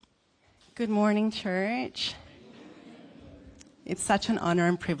Good morning, church. It's such an honor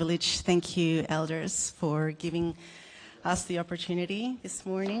and privilege. Thank you, elders, for giving us the opportunity this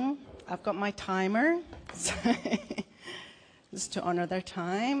morning. I've got my timer, so just to honor their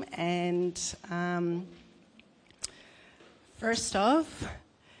time. And first off,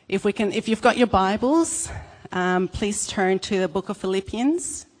 if you've got your Bibles, please turn to the book of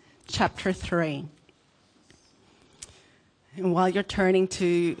Philippians, chapter 3. And while you're turning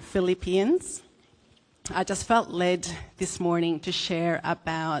to Philippians, I just felt led this morning to share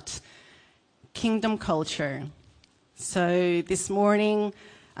about kingdom culture. So this morning,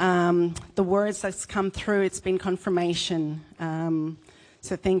 the words that's come through, it's been confirmation.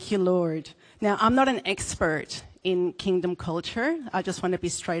 So thank you, Lord. Now, I'm not an expert in kingdom culture. I just want to be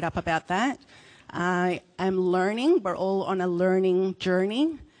straight up about that. I am learning. We're all on a learning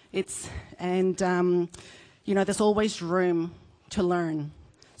journey. There's always room to learn.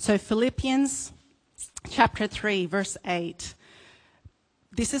 So Philippians chapter 3, verse 8.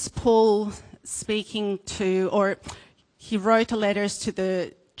 This is Paul speaking to, or he wrote letters to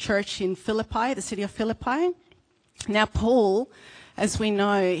the church in Philippi, the city of Philippi. Now Paul, as we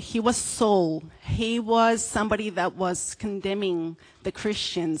know, he was Saul. He was somebody that was condemning the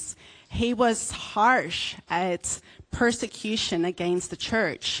Christians. He was harsh at persecution against the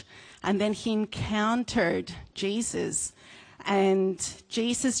church. And then he encountered Jesus, and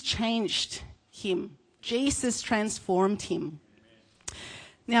Jesus changed him. Jesus transformed him.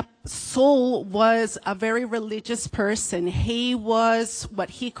 Now, Saul was a very religious person. He was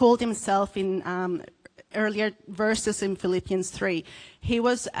what he called himself in earlier verses in Philippians 3. He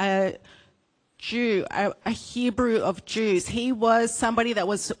was a Jew, a Hebrew of Jews. He was somebody that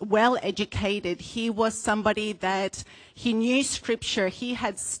was well educated. He was somebody that he knew scripture. He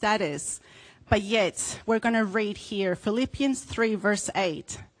had status. But yet, we're going to read here, Philippians 3 verse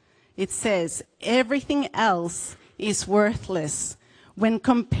 8. It says, everything else is worthless when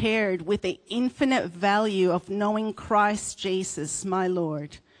compared with the infinite value of knowing Christ Jesus, my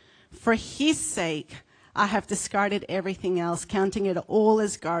Lord. For his sake, I have discarded everything else, counting it all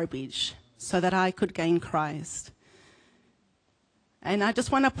as garbage, so that I could gain Christ. And I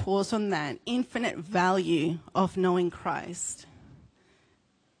just want to pause on that infinite value of knowing Christ.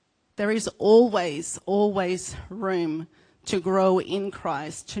 There is always room to grow in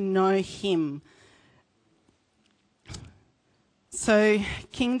Christ, to know him. So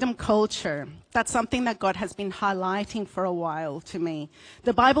kingdom culture, that's something that God has been highlighting for a while to me.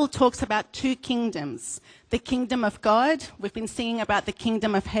 The Bible talks about two kingdoms. The kingdom of God, we've been singing about the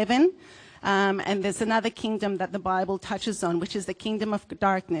kingdom of heaven. And there's another kingdom that the Bible touches on, which is the kingdom of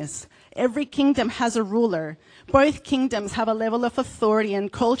darkness. Every kingdom has a ruler. Both kingdoms have a level of authority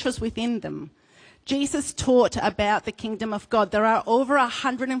and cultures within them. Jesus taught about the kingdom of God. There are over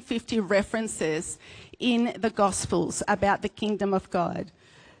 150 references in the Gospels about the kingdom of God.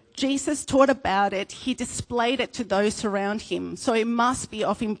 Jesus taught about it. He displayed it to those around him. So it must be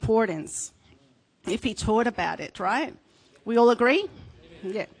of importance if he taught about it, right? We all agree?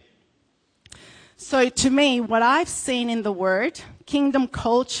 Yeah. So to me, what I've seen in the Word, kingdom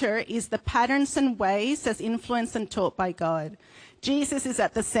culture is the patterns and ways as influenced and taught by God. Jesus is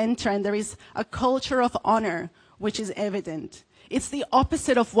at the center, and there is a culture of honor, which is evident. It's the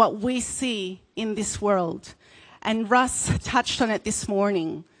opposite of what we see in this world. And Russ touched on it this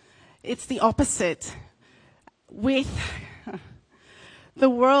morning. It's the opposite. With the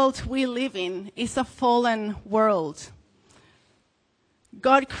world we live in is a fallen world.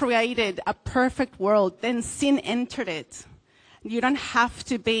 God created a perfect world, then sin entered it. You don't have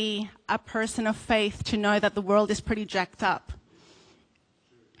to be a person of faith to know that the world is pretty jacked up.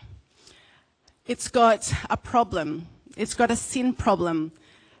 It's got a problem. It's got a sin problem.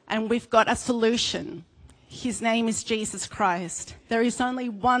 And we've got a solution. His name is Jesus Christ. There is only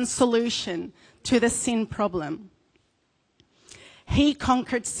one solution to the sin problem. He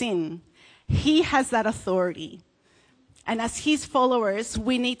conquered sin. He has that authority. And as his followers,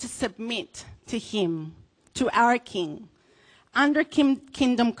 we need to submit to him, to our King. Under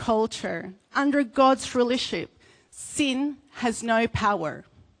kingdom culture, under God's rulership, sin has no power.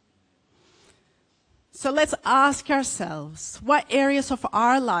 So let's ask ourselves, what areas of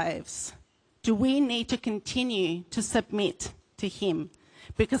our lives do we need to continue to submit to him?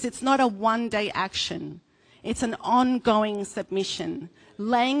 Because it's not a one-day action. It's an ongoing submission,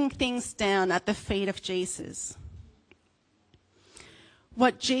 laying things down at the feet of Jesus.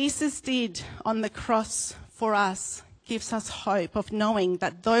 What Jesus did on the cross for us gives us hope of knowing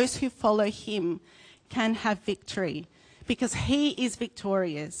that those who follow him can have victory because he is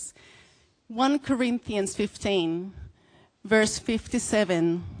victorious. 1 Corinthians 15, verse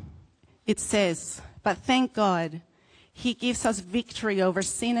 57, It says, "But thank God, he gives us victory over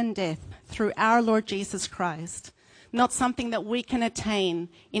sin and death through our Lord Jesus Christ." Not something that we can attain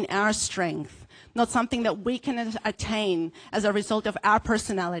in our strength, not something that we can attain as a result of our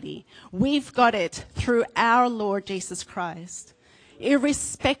personality. We've got it through our Lord Jesus Christ.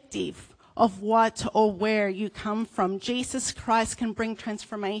 Irrespective of what or where you come from, Jesus Christ can bring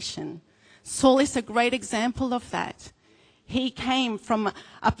transformation. Saul is a great example of that. He came from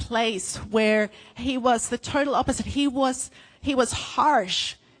a place where he was the total opposite. He was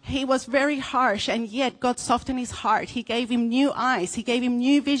harsh. He was very harsh, and yet God softened his heart. He gave him new eyes. He gave him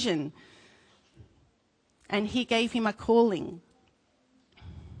new vision. And he gave him a calling.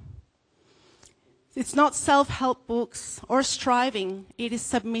 It's not self-help books or striving. It is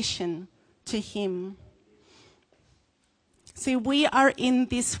submission to him. See, we are in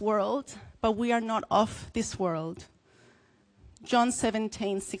this world, but we are not of this world. John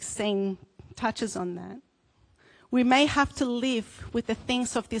 17:16 touches on that. We may have to live with the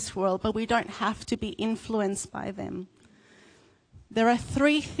things of this world, but we don't have to be influenced by them. There are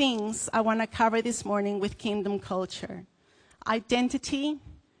 3 things I want to cover this morning with kingdom culture: identity,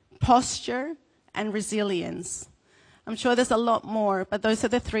 posture, and resilience. I'm sure there's a lot more, but those are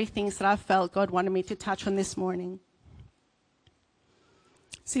the 3 things that I felt God wanted me to touch on this morning.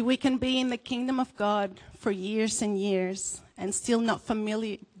 See, we can be in the kingdom of God for years and years and still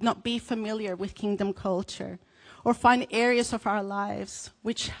not be familiar with kingdom culture, or find areas of our lives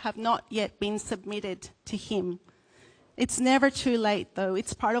which have not yet been submitted to him. It's never too late, though.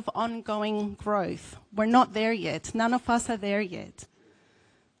 It's part of ongoing growth. We're not there yet. None of us are there yet.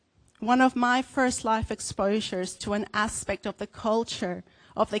 One of my first life exposures to an aspect of the culture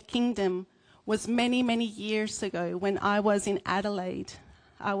of the kingdom was many, many years ago when I was in Adelaide.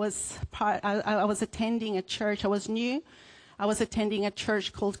 I was attending a church. I was new. I was attending a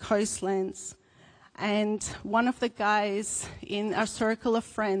church called Coastlands. And one of the guys in our circle of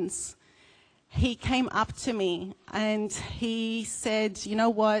friends, he came up to me and he said, "You know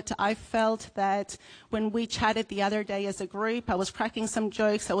what, I felt that when we chatted the other day as a group, I was cracking some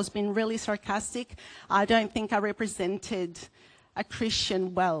jokes, I was being really sarcastic. I don't think I represented a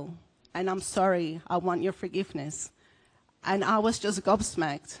Christian well, and I'm sorry, I want your forgiveness." And I was just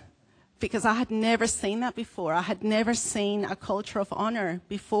gobsmacked because I had never seen that before. I had never seen a culture of honor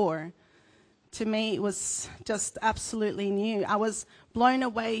before. To me, it was just absolutely new. I was blown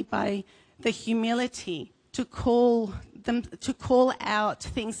away by the humility to call out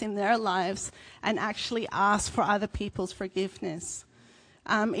things in their lives and actually ask for other people's forgiveness.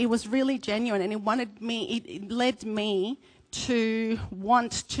 It was really genuine, and it led me to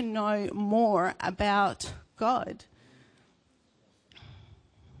want to know more about God.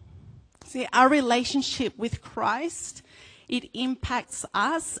 See, our relationship with Christ, it impacts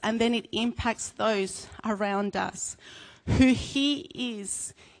us, and then it impacts those around us. Who he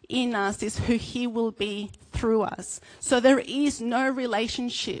is in us is who he will be through us. So there is no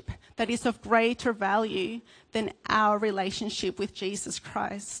relationship that is of greater value than our relationship with Jesus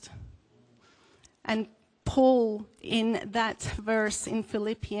Christ. And Paul, in that verse in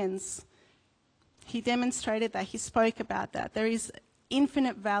Philippians, he demonstrated that. He spoke about that. There is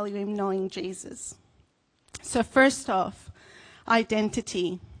infinite value in knowing Jesus. So first off,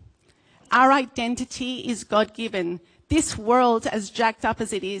 identity. Our identity is God-given. This world, as jacked up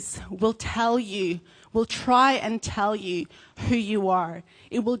as it is, will try and tell you who you are.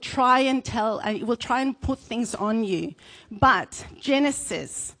 It will try and put things on you. But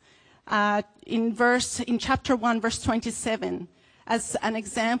Genesis, in chapter 1, verse 27, as an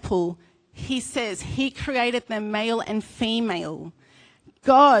example, he says he created them male and female.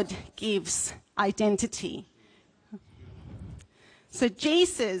 God gives identity. So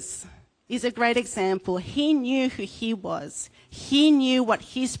Jesus is a great example. He knew who he was. He knew what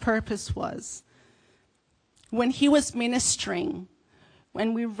his purpose was. When he was ministering,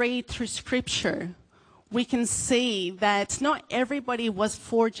 when we read through scripture, we can see that not everybody was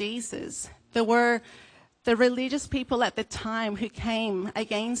for Jesus. There were the religious people at the time who came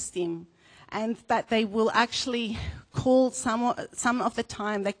against him, and that they will actually call some of the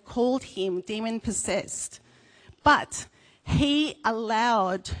time, they called him demon-possessed. But he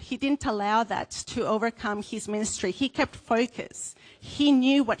didn't allow that to overcome his ministry. He kept focus. He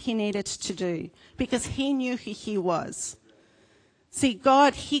knew what he needed to do because he knew who he was. See,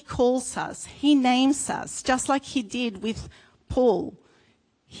 God, he calls us. He names us, just like he did with Paul.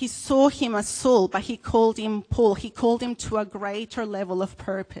 He saw him as Saul, but he called him Paul. He called him to a greater level of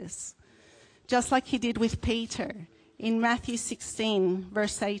purpose. Just like he did with Peter. In Matthew 16,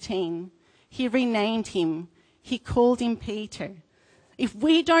 verse 18, he renamed him. He called him Peter. If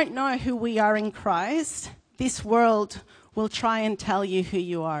we don't know who we are in Christ, this world will try and tell you who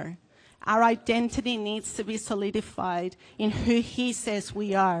you are. Our identity needs to be solidified in who he says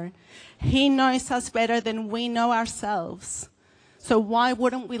we are. He knows us better than we know ourselves. So why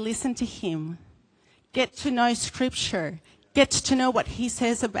wouldn't we listen to him? Get to know Scripture. Get to know what he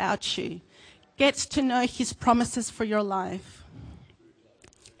says about you. Get to know his promises for your life.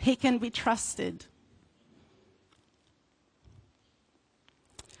 He can be trusted.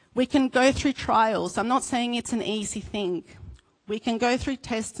 We can go through trials. I'm not saying it's an easy thing. We can go through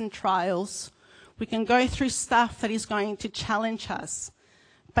tests and trials. We can go through stuff that is going to challenge us.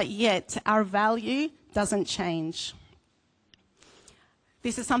 But yet, our value doesn't change.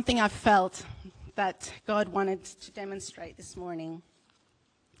 This is something I felt that God wanted to demonstrate this morning.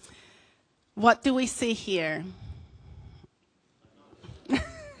 What do we see here?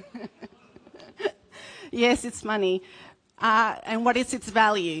 Yes, it's money. And what is its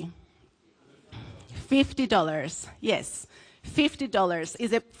value? $50. Yes, $50.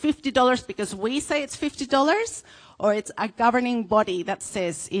 Is it $50 because we say it's $50, or it's a governing body that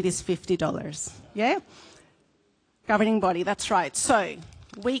says it is $50? Yeah? Governing body, that's right. So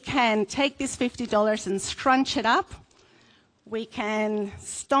we can take this $50 and scrunch it up. We can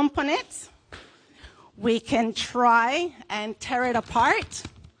stomp on it. We can try and tear it apart.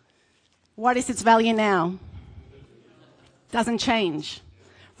 What is its value now? Doesn't change.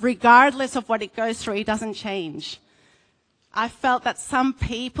 Regardless of what it goes through, it doesn't change. I felt that some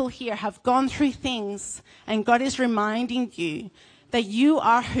people here have gone through things, and God is reminding you that you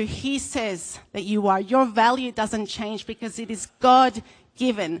are who he says that you are. Your value doesn't change because it is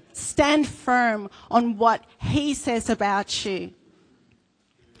God-given. Stand firm on what he says about you.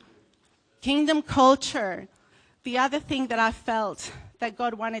 Kingdom culture. The other thing that I felt that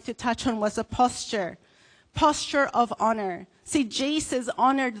God wanted to touch on was a posture of honor. See, Jesus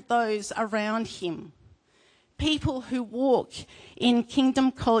honored those around him. People who walk in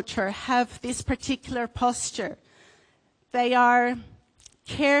kingdom culture have this particular posture. They are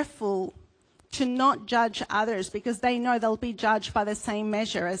careful to not judge others because they know they'll be judged by the same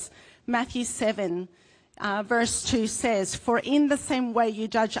measure, as Matthew 7 verse 2 says, "For in the same way you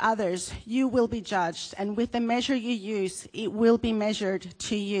judge others, you will be judged, and with the measure you use, it will be measured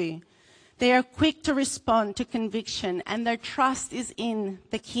to you." They are quick to respond to conviction, and their trust is in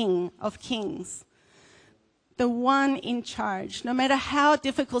the King of Kings, the one in charge, no matter how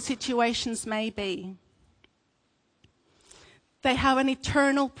difficult situations may be. They have an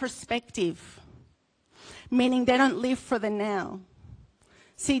eternal perspective, meaning they don't live for the now.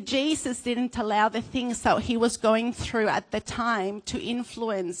 See, Jesus didn't allow the things that he was going through at the time to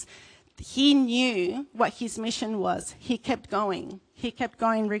influence. He knew what his mission was. He kept going. He kept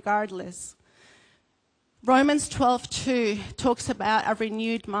going regardless. Romans 12:2 talks about a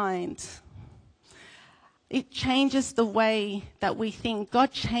renewed mind. It changes the way that we think.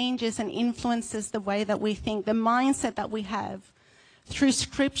 God changes and influences the way that we think, the mindset that we have. Through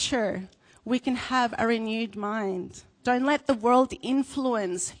Scripture, we can have a renewed mind. Don't let the world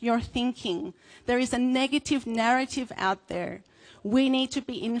influence your thinking. There is a negative narrative out there. We need to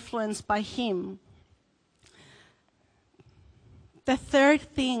be influenced by him. The third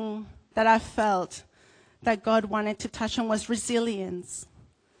thing that I felt that God wanted to touch on was resilience.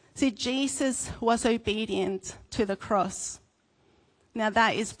 See, Jesus was obedient to the cross. Now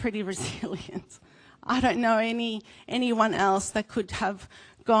that is pretty resilient. I don't know anyone else that could have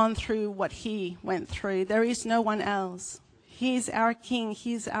gone through what he went through. There is no one else. He is our King.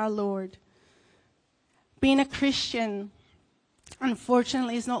 He is our Lord. Being a Christian,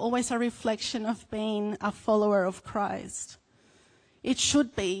 unfortunately, is not always a reflection of being a follower of Christ. It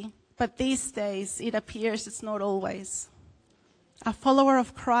should be, but these days it appears it's not always. A follower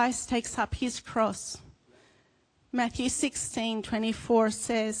of Christ takes up his cross. Matthew 16:24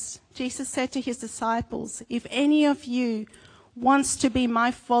 says, Jesus said to his disciples, "If any of you wants to be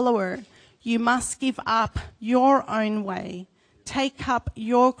my follower, you must give up your own way, take up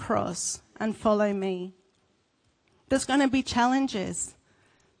your cross, and follow me." There's going to be challenges.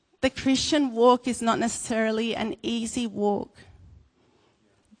 The Christian walk is not necessarily an easy walk.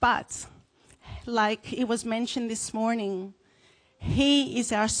 But, like it was mentioned this morning, he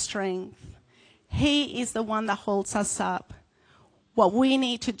is our strength. He is the one that holds us up. What we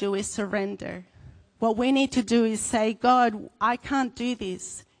need to do is surrender. What we need to do is say, God, I can't do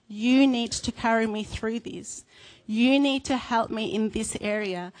this. You need to carry me through this. You need to help me in this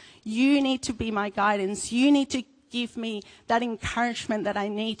area. You need to be my guidance. You need to give me that encouragement that I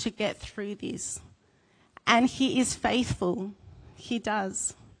need to get through this. And he is faithful. He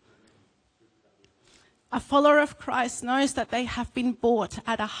does. A follower of Christ knows that they have been bought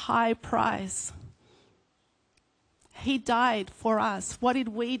at a high price. He died for us. What did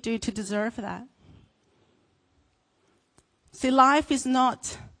we do to deserve that? See, life is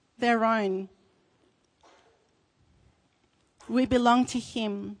not their own. We belong to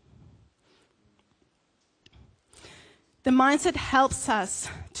Him. The mindset helps us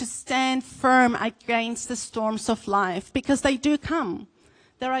to stand firm against the storms of life because they do come.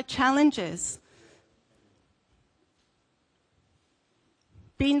 There are challenges.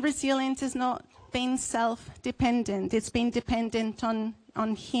 Being resilient is not being self-dependent. It's being dependent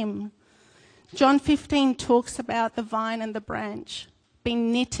on Him. John 15 talks about the vine and the branch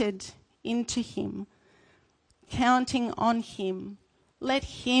being knitted into Him, counting on Him. Let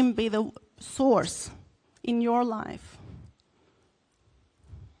Him be the source in your life.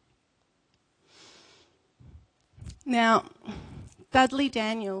 Now, Dudley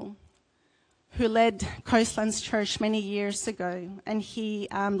Daniel, who led Coastlands Church many years ago, and he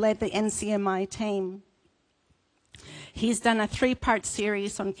led the NCMI team. He's done a 3-part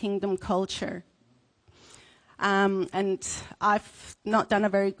series on kingdom culture. And I've not done a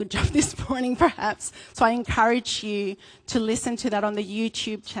very good job this morning, perhaps, so I encourage you to listen to that on the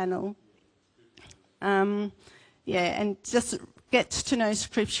YouTube channel. And just get to know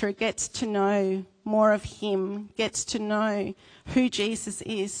Scripture, get to know more of Him, get to know who Jesus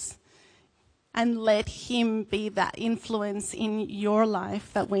is, and let Him be that influence in your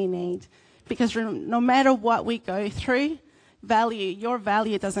life that we need. Because no matter what we go through, your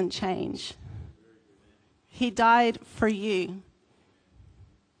value doesn't change. He died for you.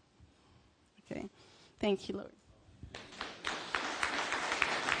 Okay. Thank you, Lord.